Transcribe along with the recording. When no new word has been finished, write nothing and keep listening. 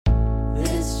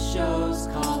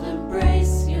house called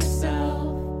Embrace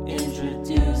Yourself.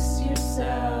 Introduce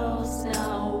yourselves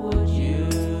now, would you?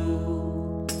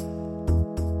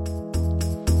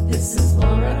 This is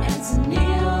Laura and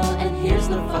Sunil, and here's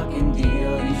the fucking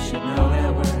deal. You should know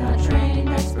that we're not trained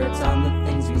experts on the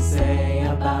things we say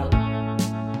about.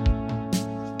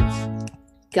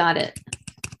 Got it.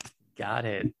 Got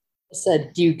it. I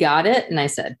said, do you got it? And I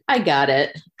said, I got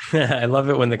it. I love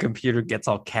it when the computer gets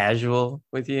all casual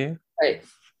with you. Right.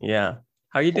 Yeah.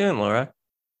 How you doing, Laura?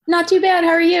 Not too bad.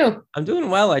 How are you? I'm doing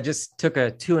well. I just took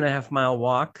a 2.5 mile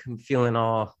walk. I'm feeling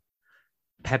all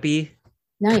peppy.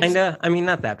 Nice. Kinda. I mean,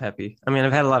 not that peppy. I mean,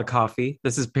 I've had a lot of coffee.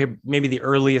 This is maybe the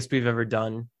earliest we've ever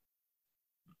done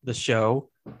the show.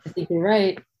 I think you're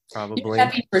right. Probably. You're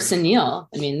peppy for Sunil.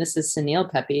 I mean, this is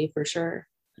Sunil peppy for sure.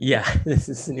 Yeah, this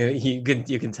is you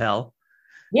can tell.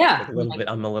 Yeah. Like a little bit.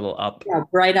 I'm a little up. Yeah,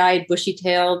 bright-eyed,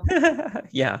 bushy-tailed.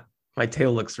 Yeah, my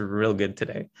tail looks real good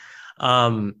today.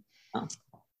 Oh.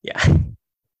 Yeah.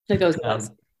 It goes.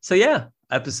 So yeah,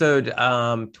 episode 28.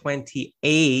 I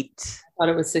thought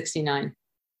it was 69.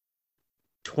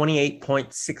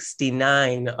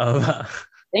 28.69 of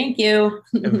Thank you.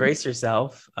 Embrace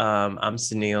Yourself. I'm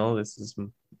Sunil. This is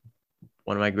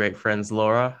one of my great friends,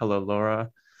 Laura. Hello,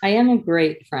 Laura. I am a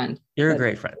great friend. You're a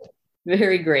great friend.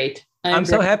 Very great. I'm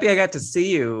so happy I got to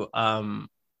see you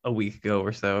a week ago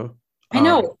or so. I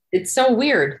know. It's so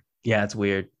weird. Yeah, it's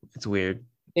weird. It's weird.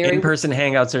 Very In-person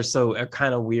hangouts are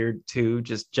kind of weird too,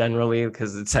 just generally,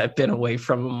 because I've been away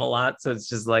from them a lot. So it's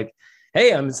just like,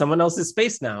 hey, I'm in someone else's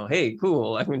space now. Hey,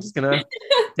 cool. I'm just gonna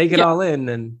take it all in,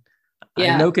 and I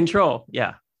have no control.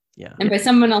 Yeah. Yeah. And by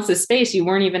someone else's space, you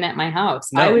weren't even at my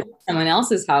house. No. I was at someone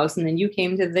else's house, and then you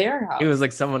came to their house. It was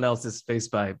like someone else's space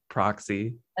by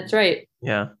proxy. That's right.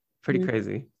 Yeah. Pretty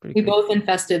crazy. We both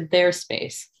infested their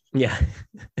space. Yeah.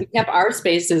 We kept our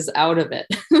spaces out of it.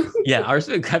 Yeah.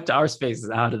 Kept our spaces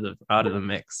out of the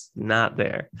mix. Not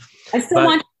there. I still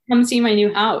want to come see my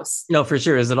new house. No, for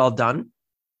sure. Is it all done?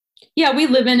 Yeah, we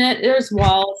live in it. There's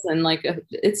walls and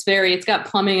it's got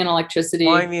plumbing and electricity.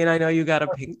 Well, I mean, I know you got a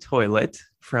pink toilet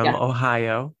from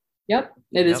Ohio. Yep.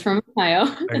 It is from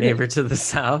Ohio. Our neighbor to the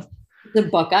south. The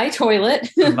Buckeye toilet.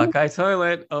 The Buckeye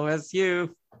toilet, OSU.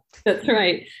 That's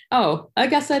right. Oh, I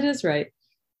guess that is right.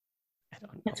 I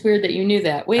don't know. It's weird that you knew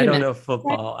that. Wait a minute. I don't know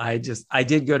football. I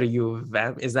did go to U of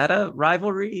M. Is that a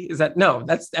rivalry?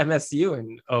 That's MSU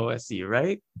and OSU,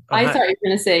 right? I thought you were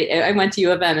going to say I went to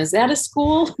U of M. Is that a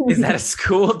school? Is that a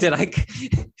school?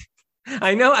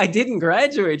 I know I didn't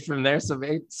graduate from there, so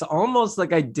it's almost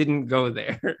like I didn't go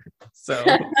there. So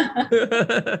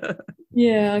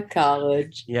yeah,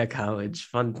 college. Yeah, college.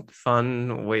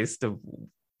 Fun waste of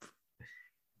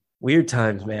weird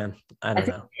times, man. I don't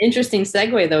know. Interesting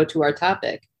segue though to our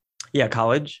topic. Yeah,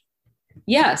 college.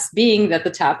 Yes, being that the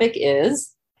topic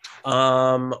is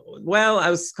well,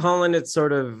 I was calling it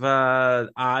sort of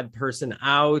odd person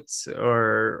out,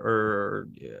 or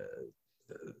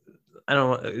I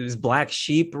don't know, is black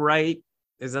sheep right?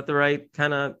 Is that the right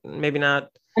kind of, maybe not?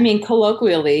 I mean,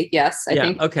 colloquially, yes. I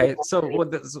think. Okay. So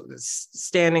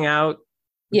standing out,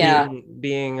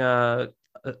 being a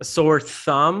sore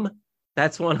thumb.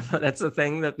 That's a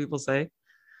thing that people say.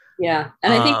 Yeah.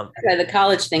 And I think the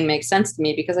college thing makes sense to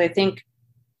me, because I think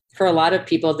for a lot of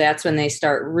people, that's when they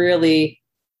start really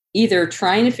either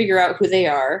trying to figure out who they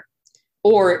are,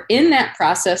 or in that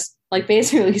process, like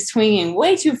basically swinging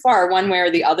way too far one way or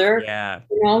the other. Yeah.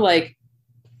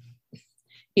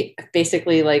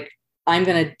 Basically like, I'm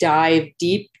going to dive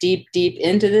deep, deep, deep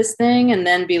into this thing and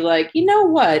then be like, you know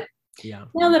what? Yeah.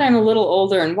 Now that I'm a little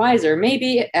older and wiser,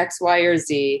 maybe X, Y, or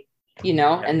Z,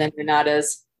 and then they're not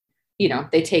as,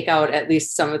 they take out at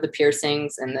least some of the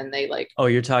piercings, and then they like. Oh,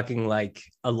 you're talking like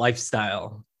a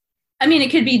lifestyle. I mean,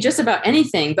 it could be just about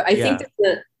anything, but I think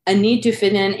there's a need to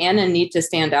fit in and a need to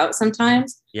stand out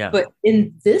sometimes. Yeah. But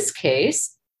in this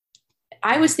case,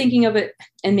 I was thinking of it,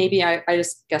 and maybe I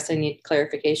just guess I need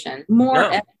clarification more.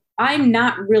 No. I'm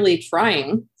not really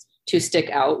trying to stick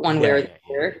out one way or the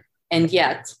other, and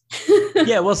yet.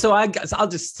 Yeah. Well, so I'll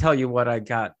just tell you what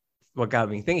got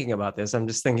me thinking about this. I'm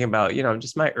just thinking about,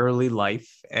 just my early life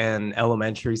and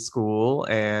elementary school,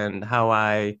 and how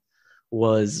I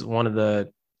was one of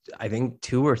the, I think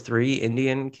 2 or 3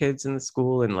 Indian kids in the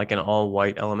school, in like an all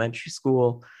white elementary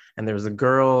school. And there was a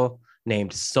girl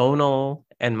named Sonal,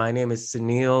 and my name is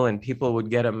Sunil, and people would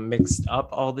get them mixed up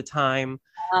all the time.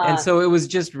 And so it was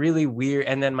just really weird.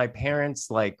 And then my parents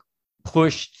like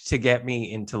pushed to get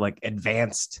me into like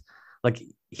advanced, like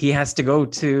he has to go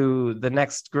to the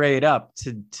next grade up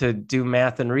to do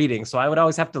math and reading. So I would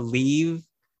always have to leave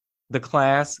the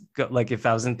class. Like if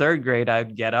I was in third grade,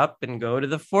 I'd get up and go to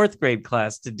the fourth grade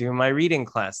class to do my reading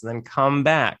class and then come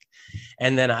back.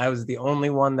 And then I was the only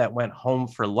one that went home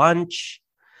for lunch.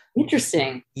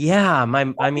 Interesting. Yeah.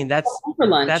 That's for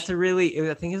lunch. I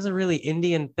think it's a really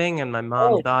Indian thing. And my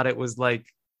mom thought it was like,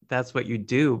 that's what you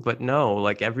do. But no,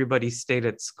 like everybody stayed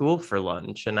at school for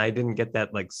lunch and I didn't get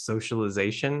that like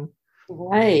socialization.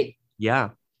 Right. Yeah.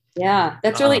 Yeah.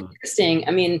 That's really interesting.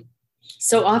 I mean,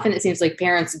 so often it seems like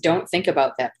parents don't think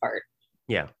about that part.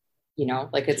 Yeah.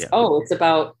 Like it's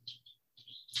about,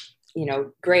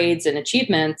 grades and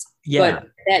achievements. Yeah. But at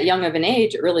that young of an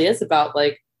age, it really is about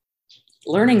like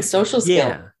learning social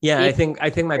skills. Yeah. I think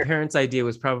my parents' idea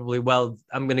was probably, well,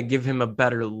 I'm going to give him a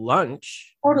better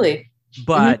lunch. Totally.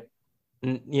 But,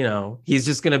 he's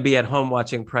just going to be at home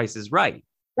watching Price is Right.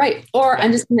 Right. Or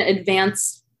I'm just going to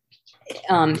advance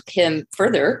him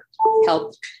further,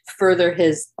 help further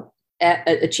his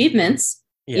achievements,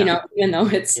 even though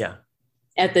it's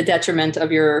at the detriment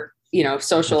of your,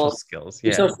 social skills,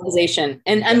 your socialization.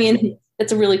 And I mean,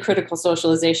 it's a really critical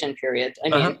socialization period. I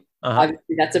mean,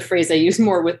 obviously that's a phrase I use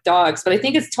more with dogs, but I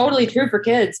think it's totally true for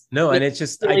kids. No, and it's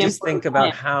just, really I just think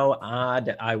about how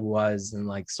odd I was and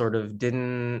like sort of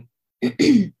didn't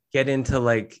get into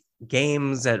like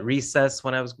games at recess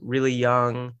when I was really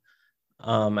young.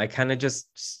 I kind of just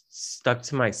stuck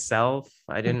to myself.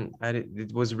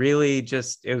 It was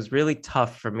really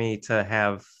tough for me to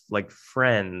have like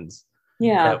friends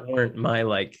that weren't my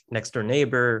like next door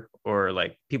neighbor or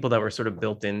like people that were sort of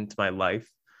built into my life,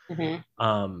 into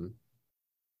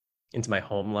my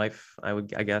home life,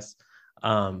 I guess.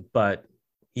 But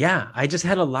yeah, I just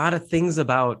had a lot of things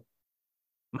about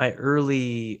my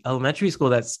early elementary school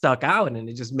that stuck out and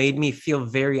it just made me feel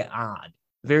very odd.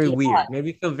 Very weird, made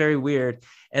me feel very weird.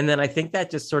 And then I think that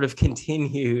just sort of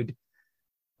continued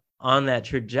on that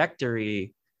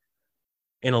trajectory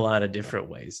in a lot of different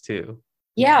ways too.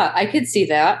 Yeah, I could see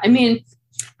that. I mean,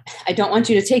 I don't want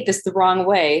you to take this the wrong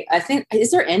way. I think, is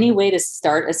there any way to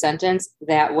start a sentence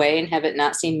that way and have it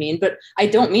not seem mean? But I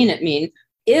don't mean it mean.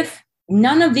 If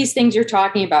none of these things you're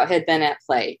talking about had been at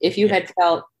play, if you had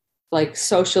felt like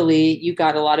socially you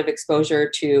got a lot of exposure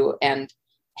to and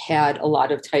had a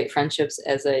lot of tight friendships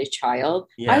as a child,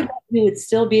 I think you would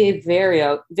still be a very,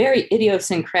 very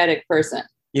idiosyncratic person.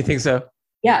 You think so?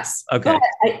 Yes. Okay.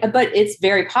 But it's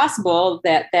very possible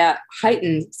that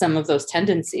heightened some of those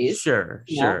tendencies. Sure.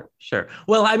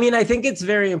 Well, I mean, I think it's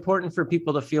very important for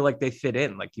people to feel like they fit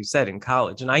in, like you said, in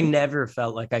college. And I never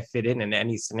felt like I fit in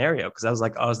any scenario because I was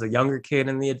like, I was the younger kid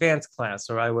in the advanced class,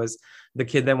 or I was the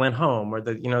kid that went home, or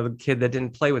the kid that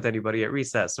didn't play with anybody at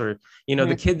recess, or,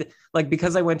 the kid, like,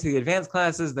 because I went to the advanced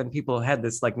classes, then people had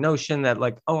this like notion that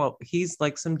like, oh, he's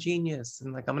like some genius.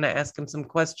 And like, I'm going to ask him some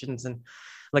questions. And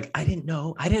like, I didn't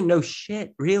know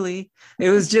shit, really. It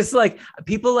was just like,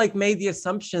 people like made the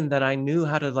assumption that I knew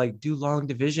how to like do long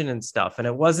division and stuff. And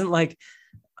it wasn't like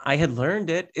I had learned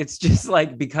it. It's just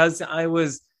like, because it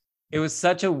was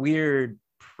such a weird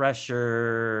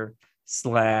pressure /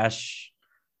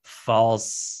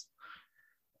 false,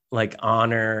 like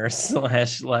honor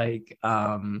 / like,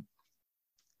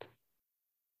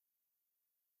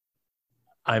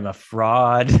 I'm a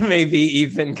fraud, maybe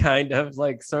even kind of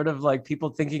like sort of like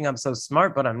people thinking I'm so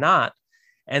smart, but I'm not.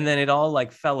 And then it all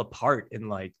like fell apart in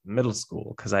like middle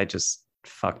school because I just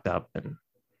fucked up and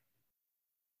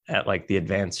at like the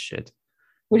advanced shit.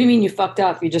 What do you mean you fucked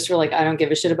up? You just were like, I don't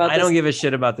give a shit about this. I don't give a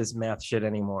shit about this math shit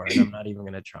anymore. And I'm not even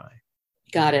going to try.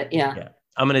 Got it. Yeah.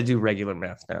 I'm going to do regular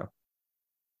math now.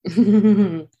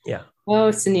 Yeah. Oh,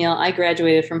 Sunil, I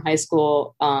graduated from high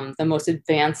school. The most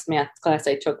advanced math class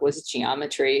I took was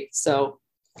geometry. So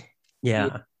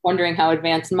I'm wondering how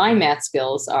advanced my math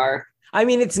skills are. I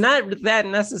mean, it's not that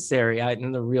necessary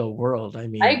in the real world. I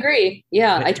mean, I agree.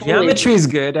 Yeah. Geometry is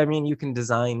good. I mean, you can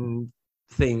design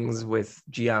things with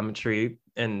geometry,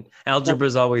 and algebra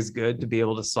is always good. To be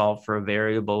able to solve for a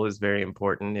variable is very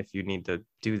important if you need to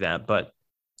do that. But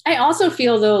I also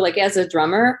feel though, like as a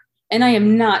drummer, and I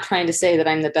am not trying to say that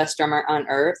I'm the best drummer on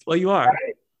earth. Well, you are.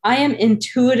 I am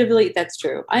intuitively, that's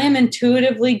true. I am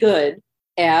intuitively good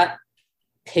at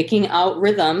picking out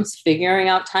rhythms, figuring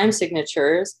out time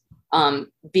signatures,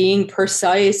 being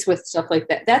precise with stuff like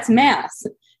that. That's math.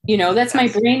 That's my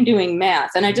brain doing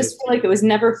math. And I just feel like it was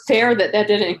never fair that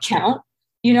didn't count.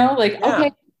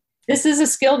 Okay, this is a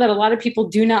skill that a lot of people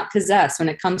do not possess when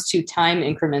it comes to time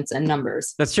increments and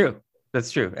numbers. That's true.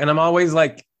 And I'm always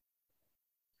like,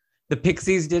 the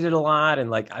Pixies did it a lot. And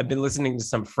like, I've been listening to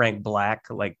some Frank Black,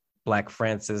 like Black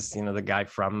Francis, the guy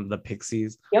from the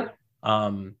Pixies. Yep.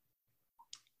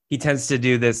 He tends to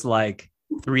do this like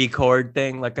 3-chord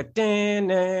thing, like a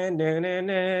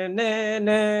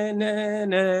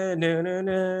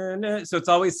so it's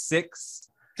always 6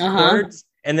 chords,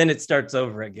 and then it starts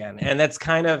over again. And that's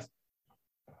kind of,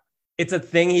 it's a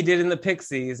thing he did in the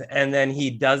Pixies, and then he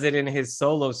does it in his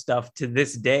solo stuff to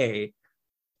this day.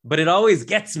 But it always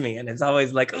gets me, and it's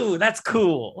always like, oh, that's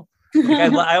cool.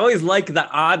 Like, I always like the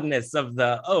oddness of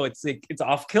the, it's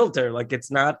off kilter, like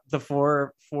it's not the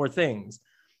four things,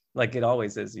 like it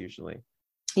always is usually.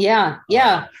 Yeah,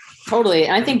 totally.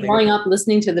 And I think growing up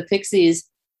listening to the Pixies,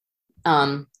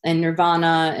 and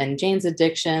Nirvana and Jane's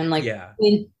Addiction, like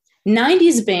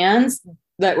 90s bands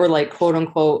that were like quote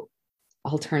unquote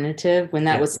alternative, when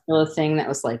that was still a thing, that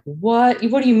was like, what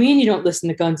do you mean you don't listen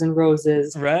to Guns N'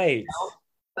 Roses? Right. You know?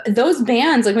 Those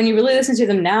bands, like when you really listen to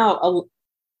them now,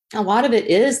 a lot of it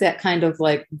is that kind of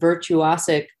like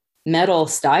virtuosic metal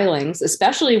stylings,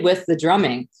 especially with the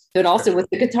drumming, but also with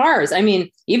the guitars. I mean,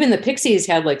 even the Pixies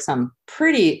had like some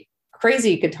pretty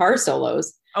crazy guitar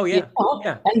solos. Oh yeah, you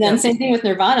know? And then same thing with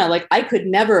Nirvana. Like I could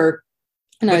never.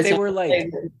 But they were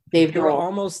like they were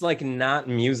almost like not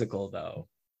musical though.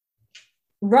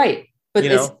 Right, but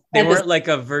they weren't like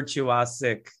a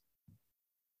virtuosic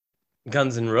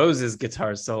Guns N' Roses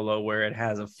guitar solo where it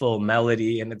has a full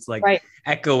melody and it's like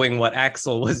echoing what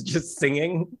Axl was just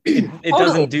singing. It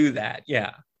doesn't do that.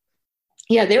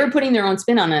 Yeah, they were putting their own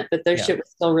spin on it, but their shit was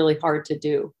still really hard to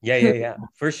do. Yeah,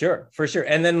 for sure.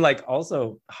 And then like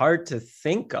also hard to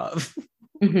think of.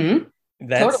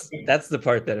 That's the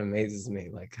part that amazes me.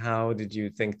 Like, how did you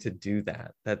think to do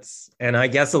that? And I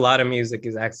guess a lot of music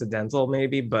is accidental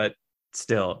maybe, but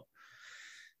still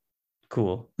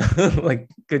cool. Like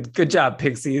good job,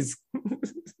 Pixies.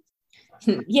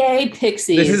 Yay,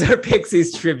 Pixies. This is our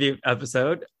Pixies tribute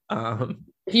episode.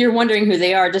 If you're wondering who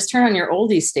they are, just turn on your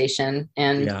oldies station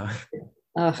and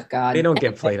oh god, they don't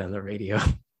get played on the radio.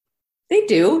 They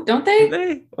do, don't they? Do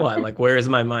they? What, like Where Is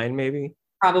My Mind maybe?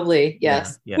 Probably,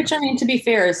 yes. Yeah. Which I mean, to be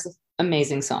fair, is an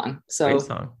amazing song. So great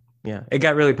song. Yeah, it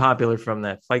got really popular from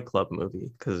that Fight Club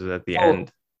movie because at the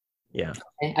end. Yeah,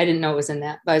 okay. I didn't know it was in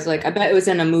that, but I was like, I bet it was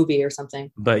in a movie or something.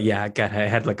 But yeah, I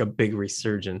had like a big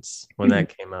resurgence when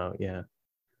that came out. Yeah,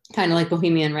 kind of like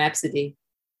Bohemian Rhapsody.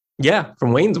 Yeah,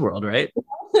 from Wayne's World, right?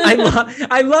 I love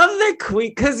that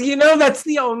Queen, because that's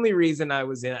the only reason I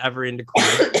was ever into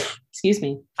Queen. Excuse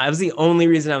me. I was the only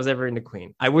reason I was ever into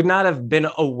Queen. I would not have been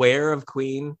aware of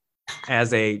Queen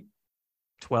as a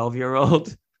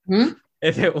 12-year-old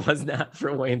if it was not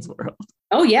for Wayne's World.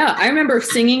 Oh yeah, I remember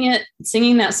singing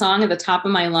that song at the top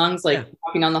of my lungs, like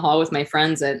walking down the hall with my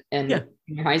friends in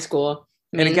high school.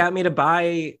 And it got me to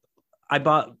I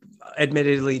bought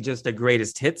admittedly just a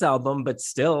greatest hits album, but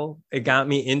still it got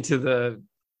me into the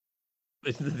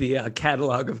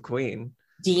catalog of Queen.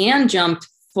 Deanne jumped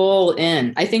full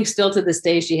in. I think still to this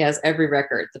day she has every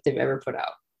record that they've ever put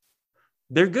out.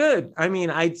 They're good. I mean,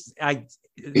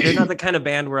 they're not the kind of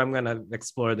band where I'm going to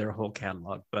explore their whole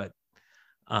catalog, but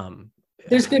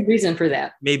there's good reason for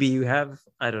that. Maybe you have.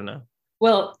 I don't know.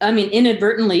 Well, I mean,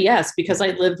 inadvertently, yes, because I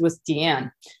lived with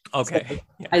Deanne. Okay.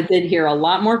 So I did hear a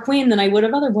lot more Queen than I would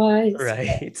have otherwise.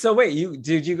 Right. So wait,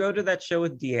 did you go to that show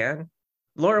with Deanne?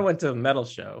 Laura went to a metal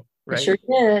show, right? I sure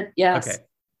did. Yes. Okay.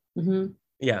 Mm-hmm.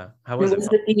 Yeah. How was it? With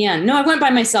Deanne? No, I went by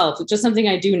myself. It's just something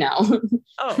I do now.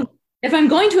 Oh. If I'm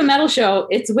going to a metal show,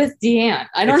 it's with Deanne.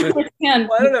 I don't understand.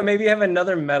 Well, I don't know. Maybe you have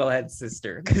another metalhead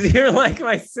sister because you're like,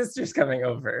 my sister's coming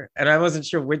over. And I wasn't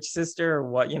sure which sister or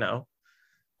what,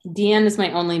 Deanne is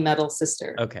my only metal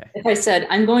sister. Okay. If I said,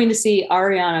 I'm going to see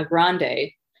Ariana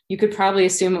Grande, you could probably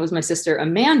assume it was my sister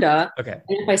Amanda. Okay.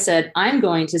 And if I said, I'm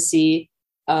going to see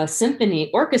a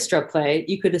symphony orchestra play,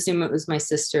 you could assume it was my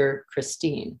sister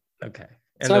Christine. Okay.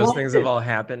 And so those things have all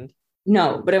happened?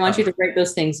 No, but I want you to write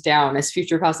those things down as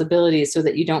future possibilities so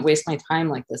that you don't waste my time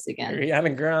like this again.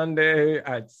 Ariana Grande.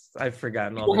 I've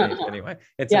forgotten all the names anyway.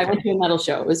 I went to a metal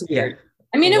show. It was weird. Yeah.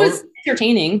 I mean, it was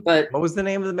entertaining, but... What was the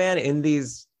name of the band? In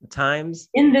These Times?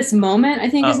 In This Moment, I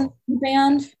think is a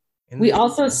band. We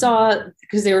also saw,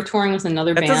 because they were touring with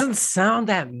another band. That doesn't sound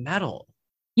that metal.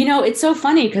 It's so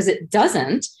funny because it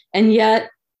doesn't. And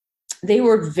yet they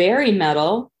were very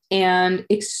metal and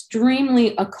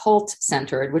extremely occult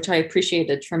centered, which I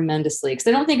appreciated tremendously. Because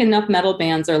I don't think enough metal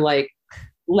bands are like,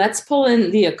 let's pull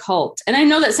in the occult. And I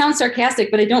know that sounds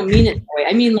sarcastic, but I don't mean it that way.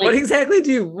 I mean, like, what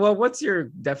exactly what's your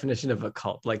definition of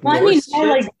occult? Like, well, I mean,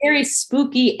 like very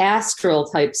spooky astral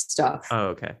type stuff. Oh,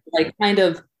 okay. Like kind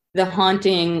of the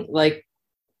haunting, like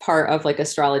part of like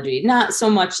astrology. Not so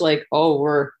much like, oh,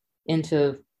 we're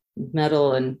into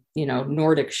metal and,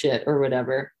 Nordic shit or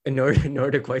whatever. A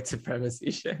Nordic white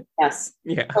supremacy shit. Yes.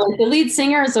 Yeah. So the lead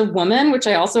singer is a woman, which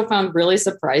I also found really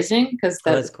surprising because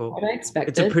that's cool. what I expected.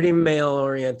 It's a pretty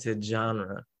male-oriented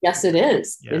genre. Yes, it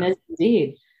is. Yeah. It is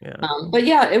indeed. Yeah. But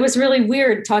yeah, it was really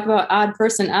weird to talk about odd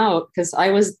person out because I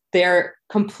was there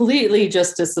completely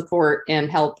just to support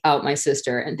and help out my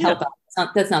sister and help out.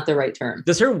 That's not the right term.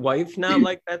 Does her wife not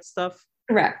like that stuff?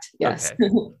 Correct. Yes.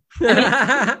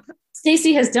 Okay.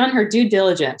 Stacey has done her due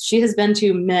diligence. She has been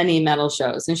to many metal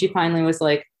shows and she finally was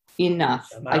like,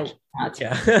 enough. I cannot.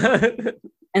 Yeah.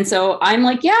 And so I'm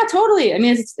like, yeah, totally. I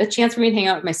mean, it's a chance for me to hang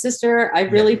out with my sister. I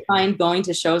really find going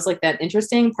to shows like that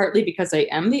interesting, partly because I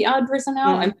am the odd person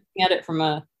out. I'm looking at it from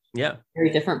a very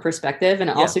different perspective. And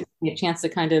it also gives me a chance to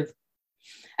kind of,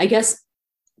 I guess,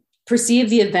 perceive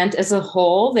the event as a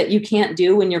whole that you can't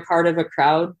do when you're part of a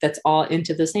crowd that's all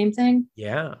into the same thing.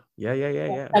 Yeah.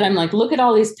 And I'm like, look at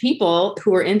all these people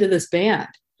who are into this band.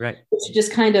 Right. Which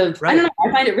just kind of, I don't know,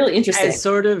 I find it really interesting. As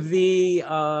sort of the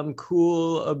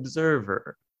cool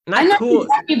observer. I'm not cool.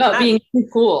 Talking about being too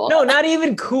cool. No, not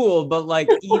even cool, but like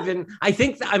even, I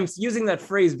think I'm using that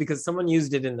phrase because someone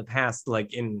used it in the past,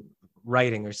 like in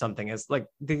writing or something, as like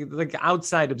the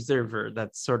outside observer.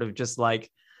 That's sort of just like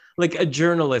a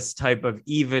journalist type of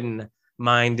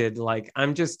even-minded, like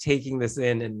I'm just taking this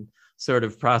in and sort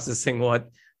of processing what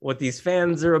these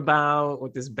fans are about,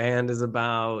 what this band is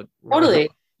about. Totally.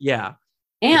 Yeah.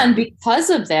 And because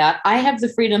of that, I have the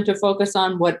freedom to focus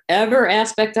on whatever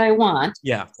aspect I want.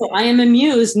 Yeah. So I am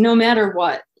amused no matter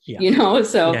what,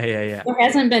 so yeah. There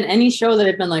hasn't been any show that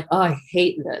I've been like, oh, I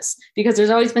hate this, because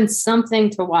there's always been something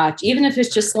to watch, even if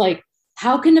it's just like,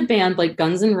 how can a band like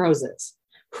Guns N' Roses,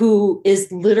 who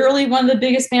is literally one of the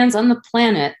biggest bands on the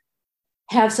planet,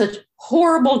 have such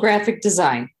horrible graphic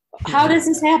design? How does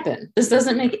this happen? This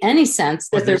doesn't make any sense.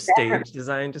 That their stage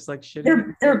design just like shit.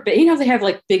 They're they have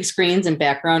like big screens and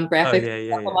background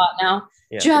graphics a lot now.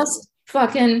 Yeah. Just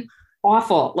fucking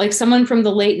awful. Like someone from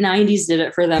the late 90s did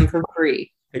it for them for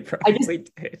free. They probably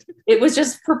did. It was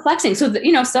just perplexing. So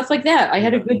stuff like that. I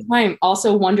had a good time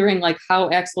also wondering like how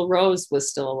Axl Rose was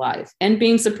still alive and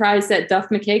being surprised that Duff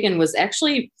McKagan was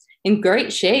actually in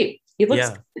great shape. He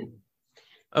looks good.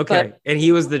 Okay. And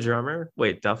he was the drummer?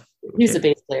 Wait, Duff? He's a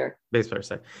bass player. Bass player,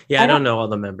 sorry. Yeah, I don't know all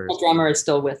the members. The drummer is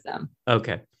still with them.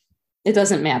 Okay. It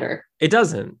doesn't matter. It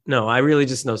doesn't. No, I really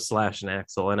just know Slash and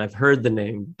Axl, and I've heard the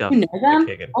name Duff. You know them?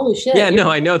 McKagan. Holy shit. Yeah, no,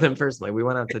 I know them personally. We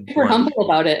went out to We're humble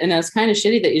about it, and it was kind of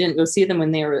shitty that you didn't go see them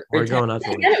when they were going out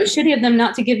to it was shitty of them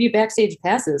not to give you backstage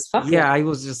passes. Fuck yeah, them. I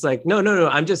was just like, no.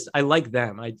 I like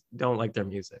them. I don't like their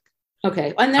music.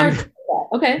 Okay. And they're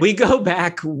okay. We go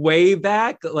back way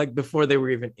back, like before they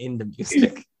were even into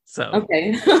music. So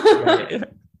okay.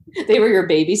 They were your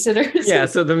babysitters. Yeah.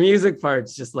 So the music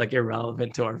part's just like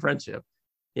irrelevant to our friendship.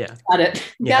 Yeah. Got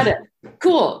it.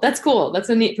 Cool. That's cool. That's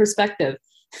a neat perspective.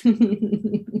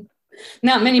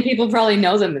 Not many people probably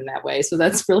know them in that way. So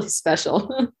that's really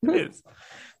special. It's a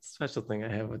special thing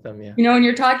I have with them. Yeah. When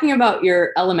you're talking about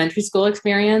your elementary school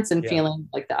experience and feeling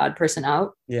like the odd person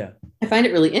out. Yeah. I find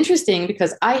it really interesting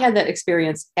because I had that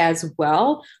experience as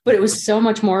well, but it was so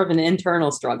much more of an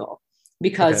internal struggle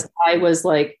because I was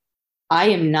like, I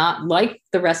am not like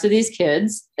the rest of these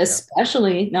kids,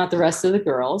 especially not the rest of the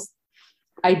girls.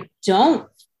 I don't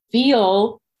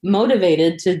feel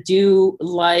motivated to do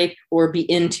like or be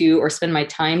into or spend my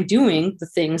time doing the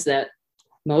things that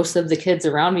most of the kids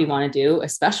around me want to do,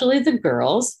 especially the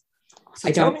girls.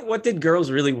 So tell me, what did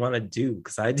girls really want to do?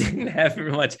 Because I didn't have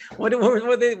much. What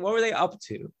were they up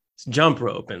to? It's jump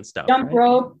rope and stuff. Jump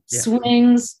rope,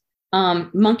 swings,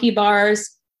 monkey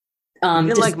bars. You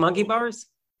didn't like monkey bars?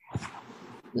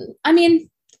 I mean,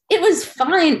 it was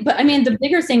fine, but I mean, the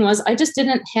bigger thing was I just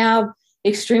didn't have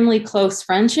extremely close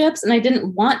friendships, and I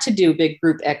didn't want to do big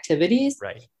group activities.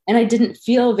 Right. And I didn't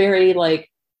feel very like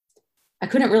I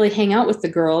couldn't really hang out with the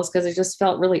girls because I just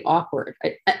felt really awkward.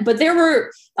 But there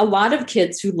were a lot of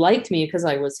kids who liked me because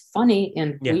I was funny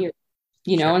and weird,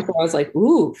 and so I was like,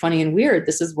 ooh, funny and weird.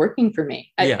 This is working for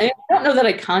me. I don't know that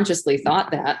I consciously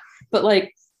thought that, but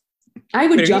like I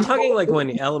would jump. You're talking like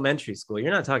when elementary school.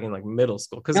 You're not talking like middle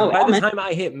school. Because by the time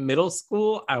I hit middle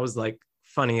school, I was like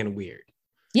funny and weird.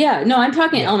 Yeah, no, I'm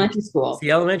talking elementary school.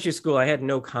 The elementary school, I had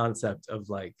no concept of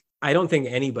like, I don't think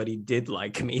anybody did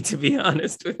like me, to be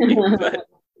honest with you. But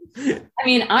I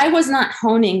mean, I was not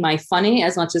honing my funny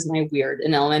as much as my weird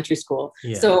in elementary school.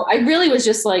 Yeah. So I really was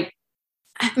just like,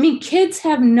 I mean, kids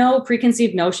have no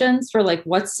preconceived notions for like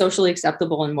what's socially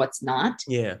acceptable and what's not.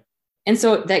 Yeah. And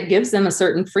so that gives them a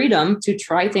certain freedom to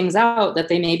try things out that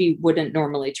they maybe wouldn't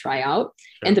normally try out.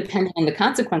 Sure. And depending on the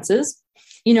consequences,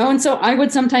 And so I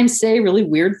would sometimes say really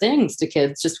weird things to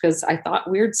kids just because I thought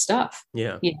weird stuff.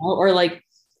 Yeah. Or like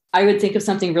I would think of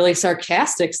something really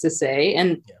sarcastic to say.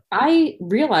 And I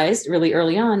realized really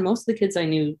early on, most of the kids I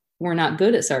knew were not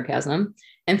good at sarcasm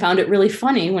and found it really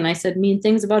funny when I said mean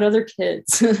things about other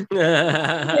kids.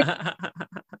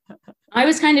 I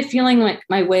was kind of feeling like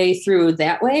my way through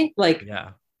that way. Like,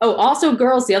 oh, also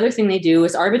girls, the other thing they do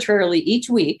is arbitrarily each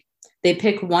week, they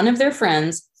pick one of their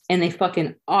friends and they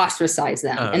fucking ostracize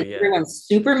them. Everyone's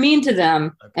super mean to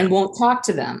them and won't talk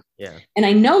to them. Yeah. And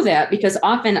I know that because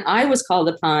often I was called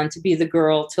upon to be the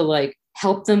girl to like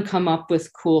help them come up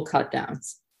with cool cut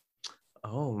downs.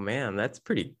 Oh man, that's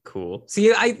pretty cool.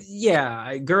 See,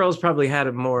 girls probably had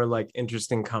a more like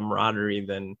interesting camaraderie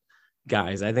than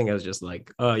guys. I think I was just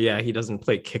like, oh yeah, he doesn't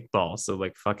play kickball, so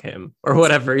like fuck him or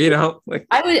whatever, Like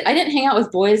I didn't hang out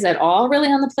with boys at all really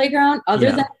on the playground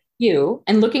other than you.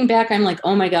 And looking back, I'm like,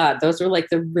 oh my God, those were like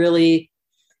the really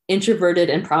introverted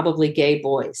and probably gay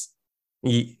boys.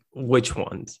 Which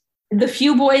ones? The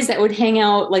few boys that would hang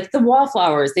out, like the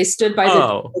wallflowers, they stood by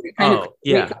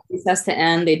recess to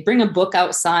end. They'd bring a book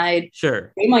outside.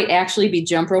 Sure. They might actually be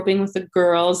jump roping with the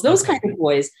girls. Those kind of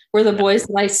boys were the boys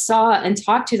that I saw and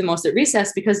talked to the most at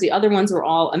recess because the other ones were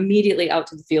all immediately out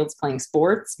to the fields playing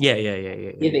sports. Yeah.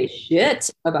 Give a shit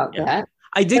about that.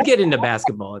 I did get into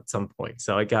basketball at some point,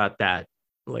 so I got that.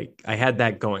 Like I had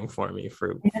that going for me.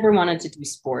 I never wanted to do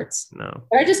sports. No.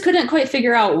 But I just couldn't quite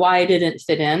figure out why I didn't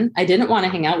fit in. I didn't want to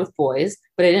hang out with boys,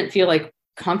 but I didn't feel like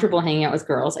comfortable hanging out with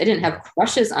girls. I didn't have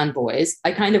crushes on boys.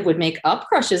 I kind of would make up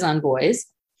crushes on boys.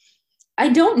 I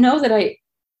don't know that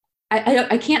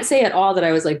I can't say at all that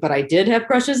I was like, but I did have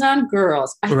crushes on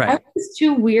girls. I was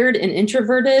too weird and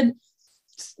introverted,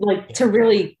 to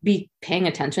really be paying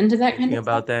attention to that kind of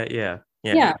about stuff. That. Yeah.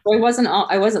 Yeah. I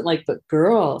wasn't like, but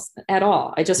girls at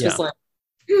all. I just was like,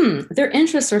 their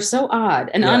interests are so odd.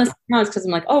 And honestly, now it's because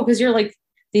I'm like, oh, because you're like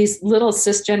these little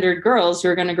cisgendered girls who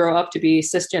are going to grow up to be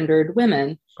cisgendered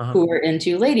women who are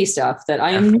into lady stuff that I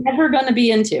am never going to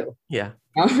be into. Yeah.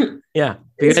 Yeah.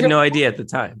 But you had no idea at the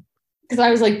time. Because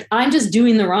I was like, I'm just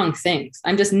doing the wrong things.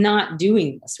 I'm just not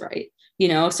doing this right.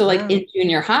 So like in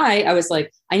junior high, I was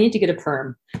like, I need to get a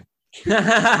perm. Which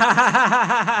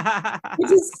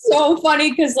is so funny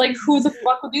because like who the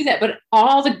fuck would do that? But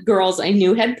all the girls I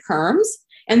knew had perms,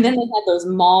 and then they had those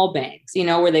mall bangs,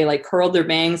 where they like curled their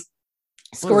bangs.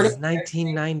 What was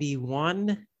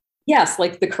 1991? Yes,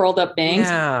 like the curled up bangs.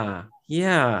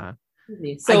 Yeah.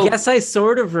 So I guess I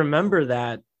sort of remember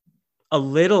that a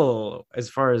little as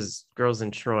far as Girls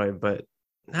in Troy, but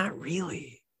not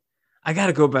really. I got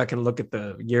to go back and look at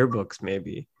the yearbooks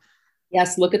maybe.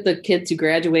 Yes, look at the kids who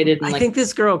graduated. I think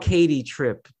this girl, Katie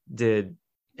Tripp, did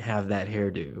have that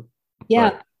hairdo.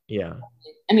 Yeah. But, yeah.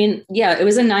 I mean, yeah, it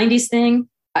was a 90s thing,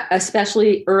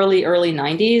 especially early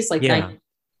 90s, like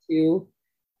 92.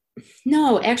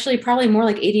 No, actually, probably more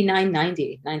like 89,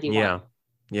 90, 91.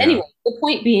 Yeah. Anyway, the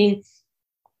point being,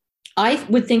 I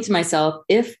would think to myself,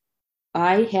 if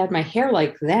I had my hair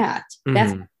like that,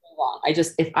 that's wrong.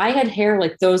 If I had hair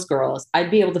like those girls,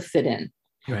 I'd be able to fit in.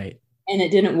 Right. And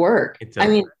it didn't work. I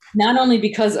mean, not only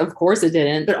because, of course, it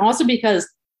didn't, but also because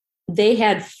they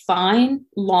had fine,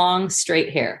 long,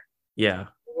 straight hair. Yeah.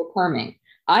 They were perming.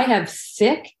 I have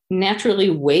thick, naturally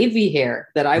wavy hair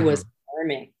that I was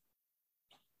perming.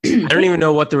 I don't even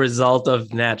know what the result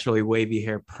of naturally wavy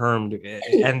hair permed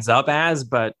ends up as,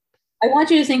 but I want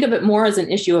you to think of it more as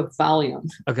an issue of volume.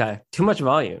 Okay. Too much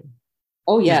volume.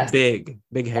 Oh, yes. Just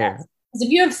big hair. Because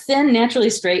if you have thin, naturally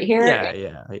straight hair,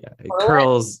 it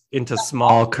curls into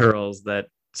small curls that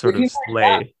sort of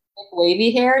slay.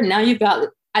 Wavy hair. Now you've got.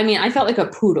 I mean, I felt like a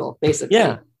poodle, basically.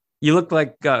 Yeah, you look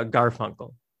like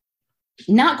Garfunkel.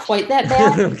 Not quite that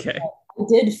bad. Okay. I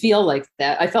did feel like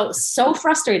that. I felt so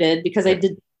frustrated because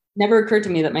never occurred to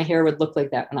me that my hair would look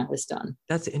like that when I was done.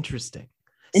 That's interesting.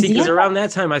 See, because around that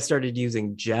time I started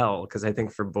using gel, because I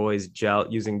think for boys,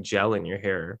 using gel in your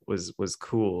hair was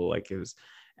cool. Like it was.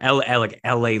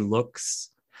 LA Looks.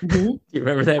 You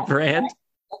remember that brand?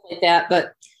 Like that,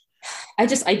 but I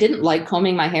didn't like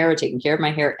combing my hair or taking care of my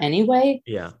hair anyway.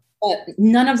 Yeah. But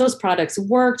none of those products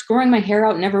worked. Growing my hair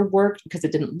out never worked because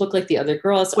it didn't look like the other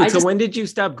girls. So when did you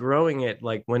stop growing it?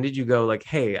 Like when did you go like,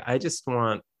 hey, I just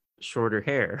want shorter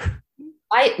hair?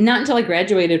 Not until I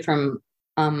graduated from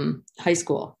high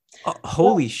school. Oh,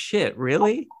 holy shit,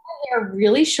 really? Hair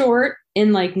really short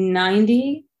in like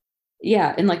 90.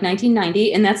 Yeah, in like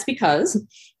 1990. And that's because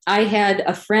I had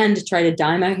a friend try to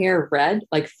dye my hair red,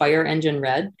 like fire engine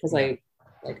red, because I,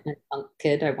 like a punk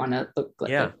kid, I want to look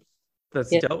like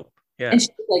that's dope. Yeah. And she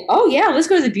was like, oh yeah, let's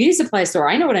go to the beauty supply store.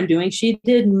 I know what I'm doing. She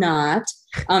did not.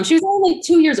 She was only like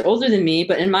 2 years older than me,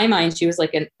 but in my mind, she was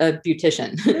like a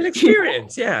beautician. An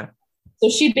experience, yeah. So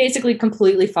she basically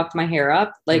completely fucked my hair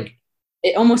up. Like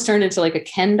it almost turned into like a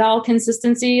Ken doll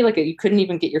consistency. Like you couldn't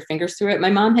even get your fingers through it. My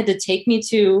mom had to take me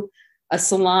to a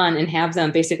salon and have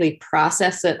them basically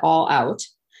process it all out,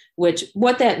 which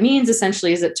what that means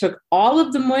essentially is it took all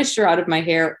of the moisture out of my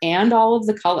hair and all of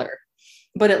the color,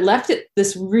 but it left it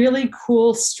this really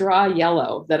cool straw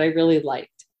yellow that I really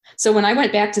liked. So when I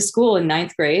went back to school in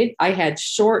 9th grade, I had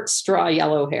short straw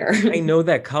yellow hair. I know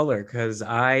that color because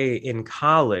I, in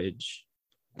college,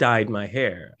 dyed my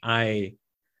hair. I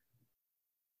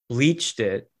bleached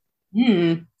it.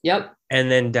 Yep.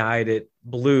 And then dyed it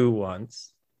blue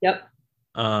once. Yep.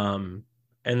 And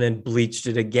then bleached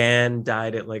it again,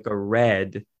 dyed it like a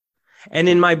red. And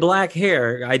in my black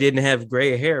hair, I didn't have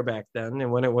gray hair back then.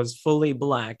 And when it was fully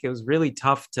black, it was really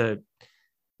tough to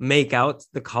make out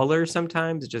the color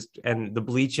sometimes. And the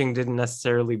bleaching didn't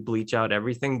necessarily bleach out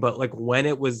everything. But like when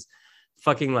it was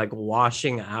fucking like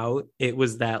washing out, it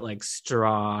was that like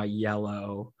straw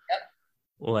yellow.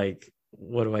 Yep. Like,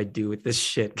 what do I do with this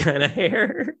shit kind of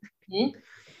hair?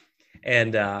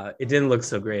 And it didn't look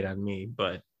so great on me,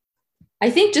 but I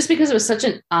think just because it was such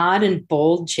an odd and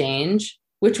bold change,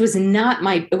 which was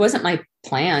it wasn't my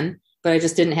plan, but I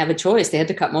just didn't have a choice. They had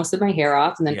to cut most of my hair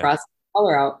off and then process the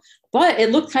color out, but it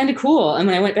looked kind of cool. And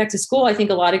when I went back to school, I think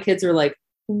a lot of kids were like,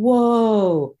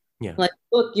 whoa, like,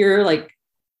 look, you're like,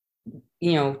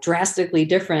 drastically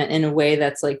different in a way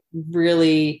that's like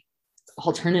really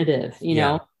alternative, you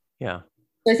know? Yeah.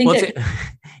 So I think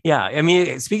yeah. I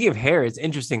mean, speaking of hair, it's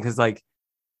interesting because like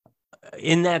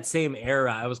in that same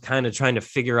era, I was kind of trying to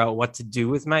figure out what to do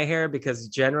with my hair because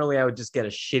generally I would just get a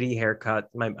shitty haircut.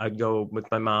 I'd go with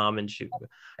my mom and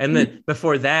then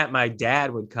before that, my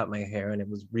dad would cut my hair and it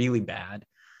was really bad.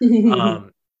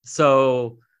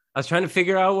 So I was trying to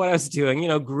figure out what I was doing.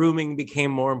 Grooming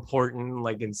became more important,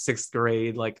 like in 6th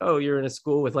grade, like, oh, you're in a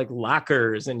school with like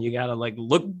lockers and you got to like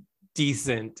look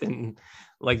decent and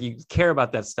like you care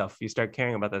about that stuff. You start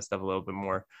caring about that stuff a little bit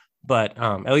more. But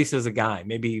at least as a guy,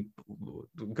 maybe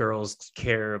girls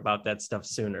care about that stuff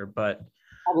sooner, but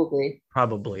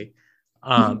probably.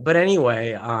 But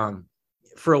anyway,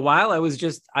 for a while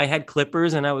I had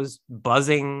clippers and I was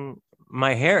buzzing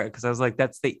my hair because I was like,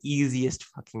 that's the easiest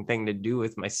fucking thing to do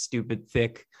with my stupid,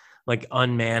 thick, like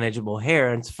unmanageable hair.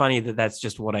 And it's funny that that's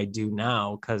just what I do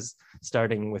now because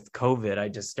starting with COVID, I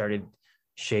just started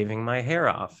shaving my hair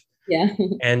off. Yeah.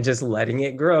 And just letting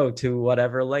it grow to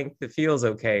whatever length it feels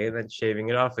okay and then shaving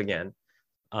it off again.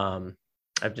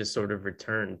 I've just sort of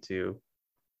returned to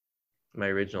my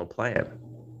original plan.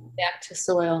 Back to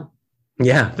soil.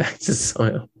 Yeah, back to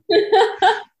soil.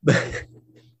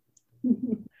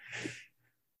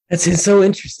 It's so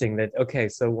interesting that, okay,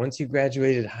 so once you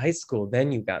graduated high school,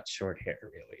 then you got short hair,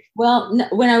 really? Well,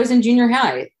 when I was in junior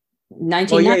high,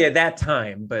 1990. Yeah, that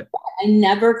time, but I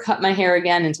never cut my hair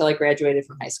again until I graduated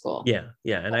from high school.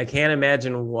 Yeah, and I can't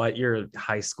imagine what your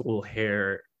high school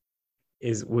hair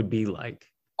would be like.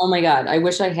 Oh my God, I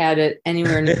wish I had it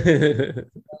anywhere near.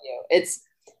 It's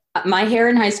my hair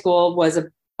in high school was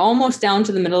almost down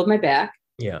to the middle of my back.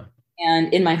 Yeah.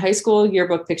 And in my high school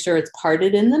yearbook picture, it's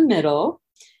parted in the middle.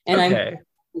 And I'm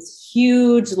this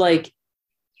huge, like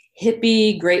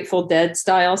hippie Grateful Dead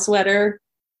style sweater.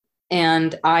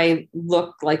 And I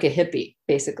look like a hippie,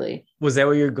 basically. Was that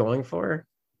what you're going for?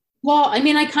 Well, I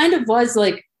mean, I kind of was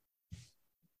like.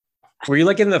 Were you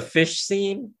like in the fish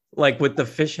scene? Like with the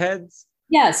fish heads?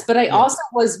 Yes, but I also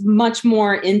was much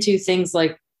more into things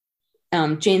like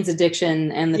Jane's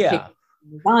Addiction and the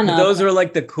Nirvana. Those were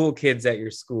like the cool kids at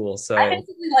your school. So I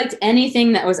basically liked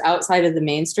anything that was outside of the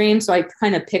mainstream. So I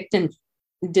kind of picked and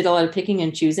did a lot of picking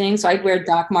and choosing. So I'd wear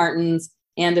Doc Martens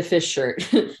and a fish shirt.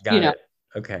 Got it.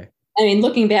 Okay. I mean,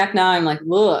 looking back now, I'm like,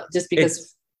 look, just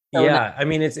because. I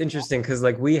mean, it's interesting because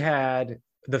like we had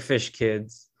the fish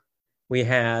kids, we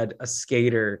had a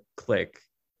skater clique,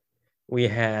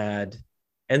 and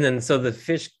then so the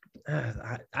fish.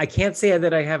 I can't say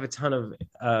that I have a ton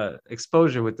of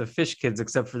exposure with the fish kids,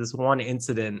 except for this one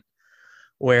incident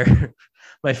where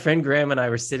my friend Graham and I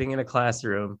were sitting in a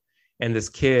classroom, and this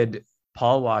kid,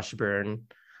 Paul Washburn,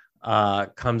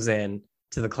 comes in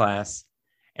to the class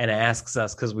and asks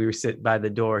us, because we were sitting by the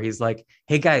door, he's like,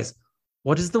 "Hey guys,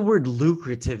 what does the word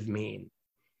lucrative mean?"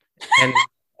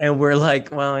 And we're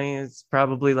like, well, it's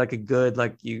probably like a good,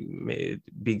 like it'd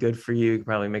be good for you, could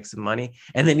probably make some money.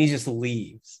 And then he just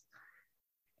leaves.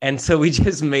 And so we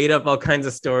just made up all kinds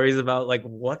of stories about like,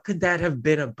 what could that have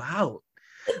been about?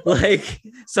 Like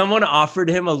someone offered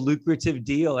him a lucrative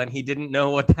deal and he didn't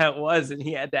know what that was, and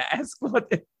he had to ask what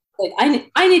it...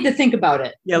 Like, I need to think about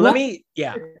it.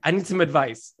 Yeah, I need some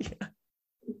advice.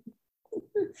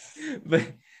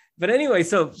 But anyway,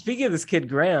 so speaking of this kid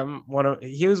Graham,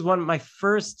 he was one of my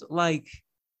first like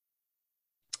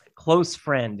close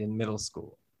friend in middle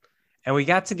school. And we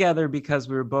got together because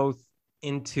we were both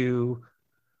into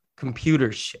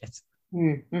computer shit.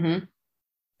 Mm-hmm.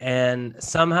 And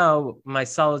somehow my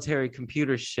solitary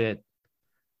computer shit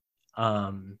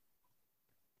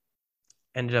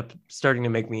ended up starting to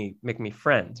make me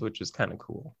friends, which was kind of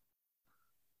cool.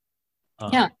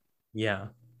 Yeah.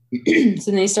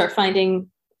 So then you start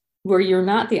finding where you're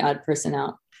not the odd person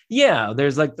out. Yeah,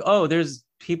 there's like, there's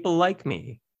people like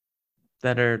me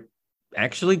that are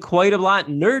actually quite a lot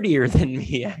nerdier than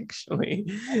me, actually.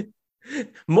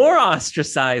 More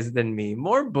ostracized than me,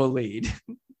 more bullied.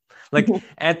 Like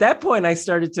at that point, I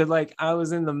started to like, I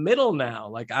was in the middle now.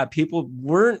 Like people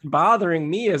weren't bothering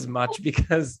me as much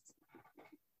because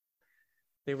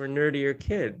they were nerdier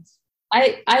kids.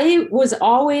 I was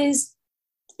always,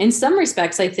 in some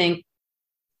respects, I think,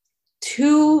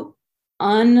 too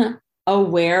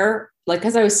unaware, like,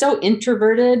 because I was so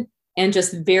introverted and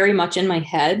just very much in my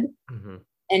head, mm-hmm.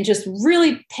 and just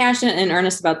really passionate and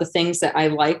earnest about the things that I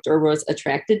liked or was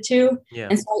attracted to. Yeah.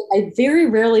 And so I very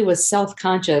rarely was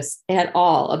self-conscious at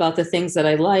all about the things that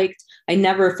I liked. I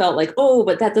never felt like, oh,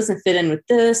 but that doesn't fit in with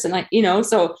this. And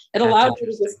so it allowed me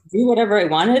to just do whatever I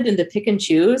wanted and to pick and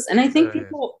choose. And I think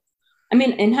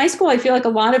in high school, I feel like a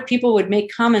lot of people would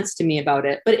make comments to me about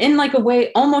it, but in like a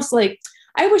way, almost like,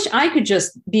 I wish I could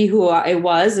just be who I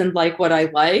was and like what I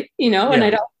like, and I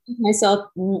don't think to myself,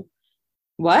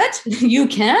 what? You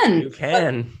can.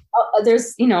 But,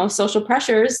 there's, social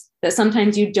pressures that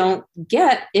sometimes you don't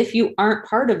get if you aren't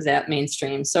part of that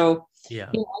mainstream. So, I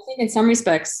think in some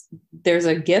respects, there's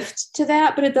a gift to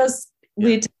that, but it does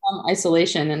lead to some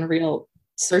isolation and real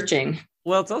searching.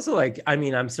 Well, it's also like,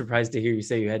 I'm surprised to hear you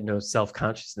say you had no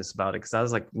self-consciousnness about it, because I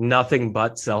was like nothing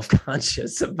but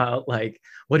self-conscious about like,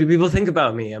 what do people think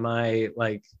about me? Am I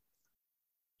like,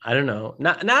 I don't know,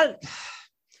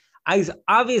 I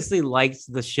obviously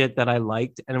liked the shit that I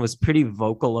liked and was pretty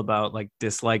vocal about like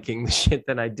disliking the shit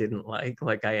that I didn't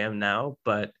like I am now.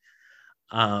 But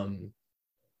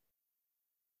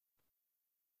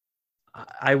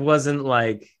I wasn't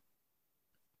like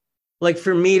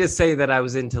for me to say that I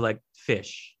was into like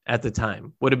Fish at the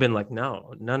time would have been like,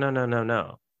 no.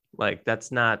 Like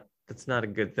that's not a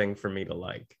good thing for me to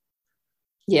like.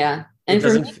 Yeah. And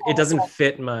it doesn't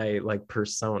fit my like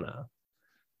persona.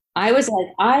 I was like,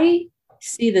 I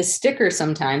see the stickers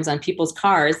sometimes on people's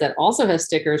cars that also have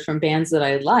stickers from bands that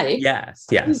I like. Yes.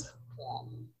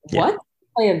 What?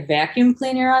 Play a vacuum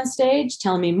cleaner on stage?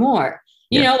 Tell me more.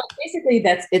 Basically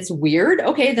it's weird.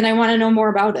 Okay, then I want to know more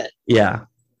about it. Yeah.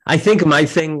 I think my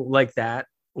thing like that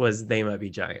was They Might Be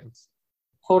Giants.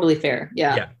 Totally fair.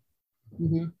 Yeah.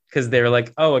 Yeah. Because they were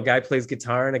like, oh, a guy plays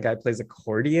guitar and a guy plays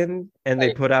accordion, and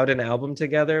they put out an album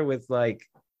together with like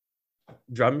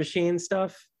drum machine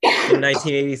stuff in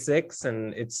 1986,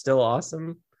 and it's still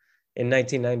awesome in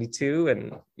 1992.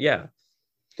 And yeah,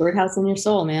 Birdhouse in Your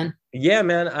Soul, man. Yeah,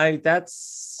 man. That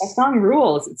song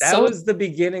rules. That was the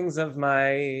beginnings of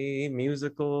my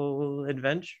musical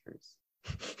adventures.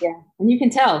 Yeah, and you can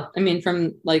tell,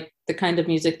 from like the kind of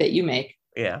music that you make.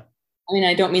 Yeah.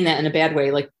 I don't mean that in a bad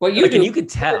way. Like what you do. You could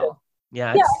tell.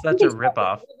 Yeah, it's such a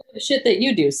ripoff. The shit that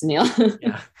you do, Sunil.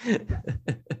 Yeah. That's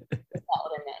not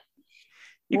what I meant.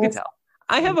 You can tell.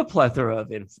 I have a plethora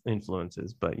of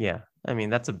influences, but yeah,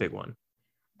 that's a big one.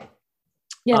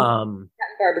 Yeah.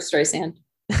 Barbra Streisand.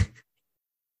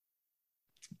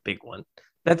 Big one.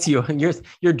 That's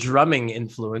your drumming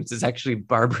influence is actually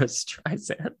Barbra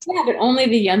Streisand. Yeah, but only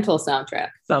the Yentl soundtrack.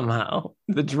 Somehow.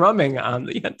 The drumming on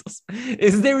the Yentl.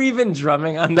 Is there even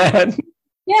drumming on that?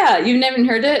 Yeah, you've never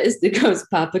heard it? It goes,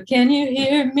 Papa, can you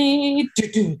hear me?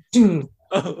 Do-do-do.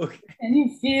 Oh, okay. Can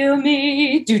you feel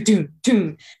me?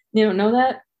 Do-do-do. You don't know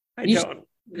that? I don't.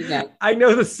 I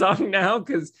know the song now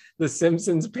because The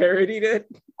Simpsons parodied it.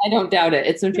 I don't doubt it.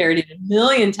 It's been parodied a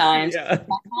million times. Yeah.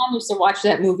 My mom used to watch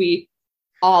that movie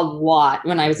a lot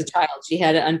when I was a child. She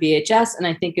had it on VHS, and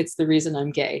I think it's the reason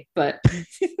I'm gay. But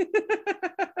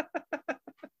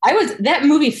that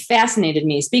movie fascinated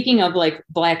me. Speaking of like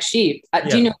black sheep,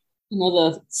 do you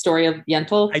know the story of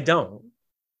Yentl? I don't.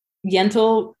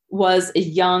 Yentl was a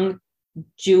young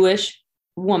Jewish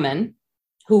woman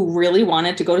who really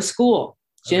wanted to go to school.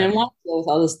 She didn't want to go with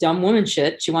all this dumb woman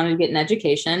shit. She wanted to get an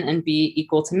education and be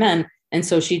equal to men. And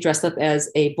so she dressed up as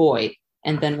a boy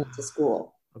and then went to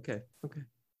school. Okay.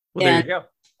 Well, there you go.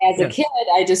 as a kid,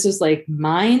 I just was like,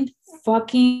 mind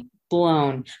fucking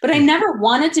blown. But I never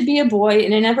wanted to be a boy,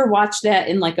 and I never watched that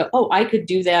in like I could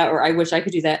do that, or I wish I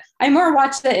could do that. I more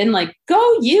watched that in like,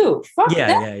 go you, fuck that.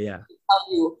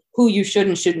 Tell you who you should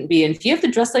and shouldn't be, and if you have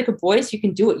to dress like a boy, so you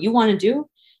can do what you want to do,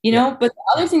 you know. But the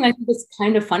other thing I think is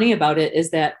kind of funny about it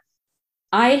is that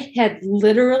I had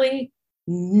literally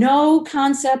no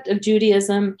concept of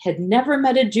Judaism, had never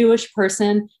met a Jewish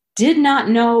person, did not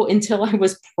know until I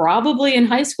was probably in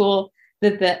high school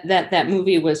that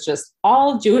movie was just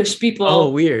all Jewish people. Oh,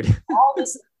 weird. All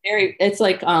this it's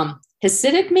like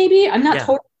Hasidic, maybe. I'm not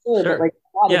totally sure, but like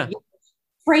a lot of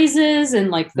phrases and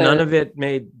like none of it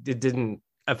didn't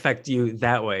affect you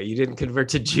that way. You didn't convert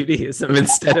to Judaism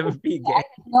instead of being gay. I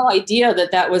had no idea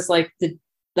that was like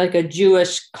a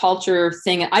Jewish culture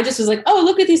thing. I just was like, oh,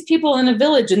 look at these people in a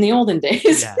village in the olden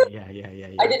days. Yeah.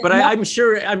 But I'm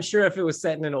sure if it was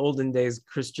set in an olden days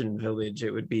Christian village,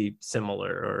 it would be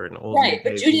similar, or an olden days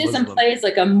But Judaism Muslim. plays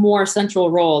like a more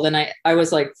central role than I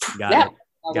was like, got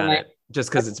it. Just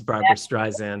because it's Barbara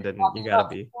Streisand and you gotta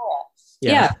be.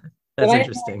 Yeah. That's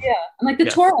interesting. I'm like, the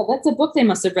Torah, that's a book they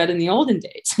must have read in the olden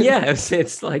days.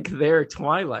 It's like their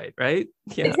Twilight, right?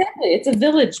 Yeah. Exactly. It's a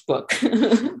village book.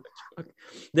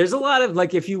 There's a lot of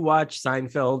like, if you watch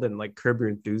Seinfeld and like Curb Your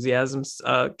Enthusiasm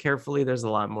carefully, there's a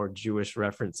lot more Jewish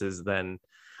references than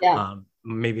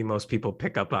maybe most people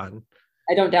pick up on.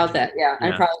 I don't doubt that. Yeah.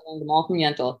 I probably learned them all from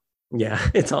Yentl. Yeah,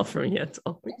 it's all from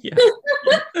Yentl. Yeah.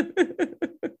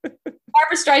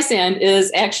 Barbra Streisand is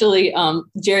actually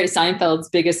Jerry Seinfeld's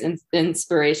biggest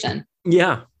inspiration.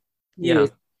 Yeah.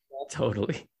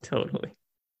 Totally.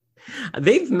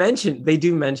 They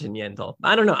do mention Yentl.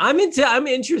 I don't know. I'm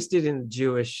interested in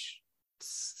Jewish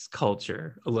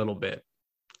culture a little bit.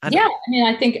 I mean,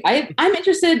 I think I'm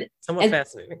interested. Somewhat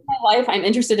fascinating. In my life, I'm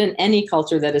interested in any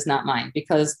culture that is not mine,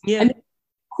 because I mean,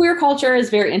 queer culture is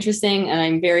very interesting, and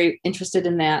I'm very interested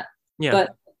in that. Yeah.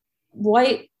 But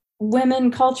white women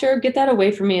culture, get that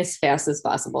away from me as fast as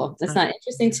possible. It's not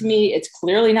interesting to me. It's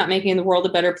clearly not making the world a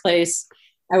better place.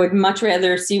 I would much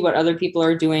rather see what other people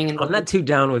are doing. And I'm not too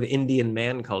down with Indian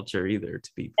man culture either,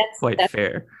 to be quite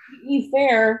fair. Be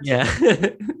fair. Yeah.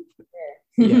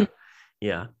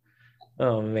 Yeah.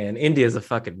 Oh man, India's a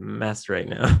fucking mess right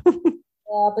now.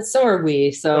 Yeah, but so are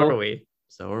we. So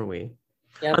are we.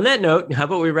 Yep. On that note, how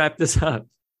about we wrap this up?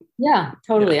 Yeah,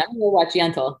 totally. I'm gonna watch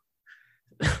Yentl.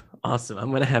 Awesome.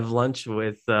 I'm gonna have lunch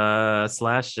with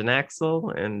Slash and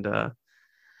Axel, and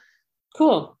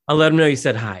cool. I'll let them know you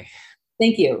said hi.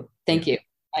 Thank you.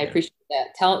 I appreciate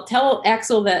that. Tell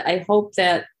Axel that I hope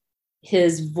that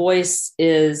his voice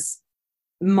is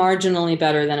marginally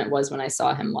better than it was when I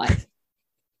saw him live.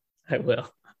 I will.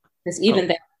 Because even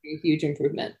that would be a huge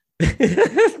improvement.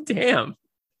 Damn.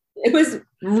 It was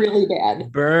really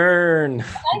bad. Burn.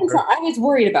 I was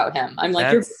worried about him. I'm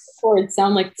like, your chords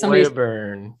sound like somebody's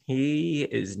burn. He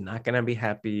is not going to be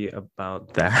happy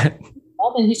about that.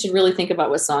 Well, then he should really think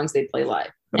about what songs they play live.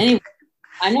 Anyway,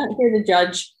 I'm not here to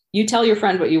judge. You tell your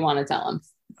friend what you want to tell him.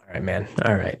 All right, man.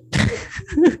 All right.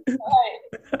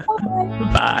 All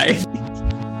right. Bye.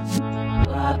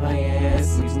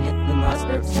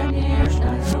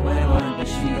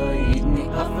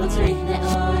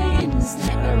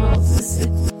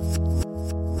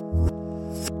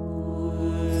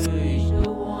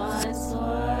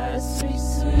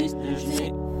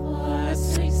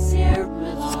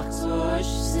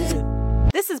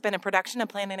 This has been a production of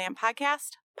Planet Amp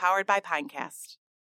Podcast, powered by Pinecast.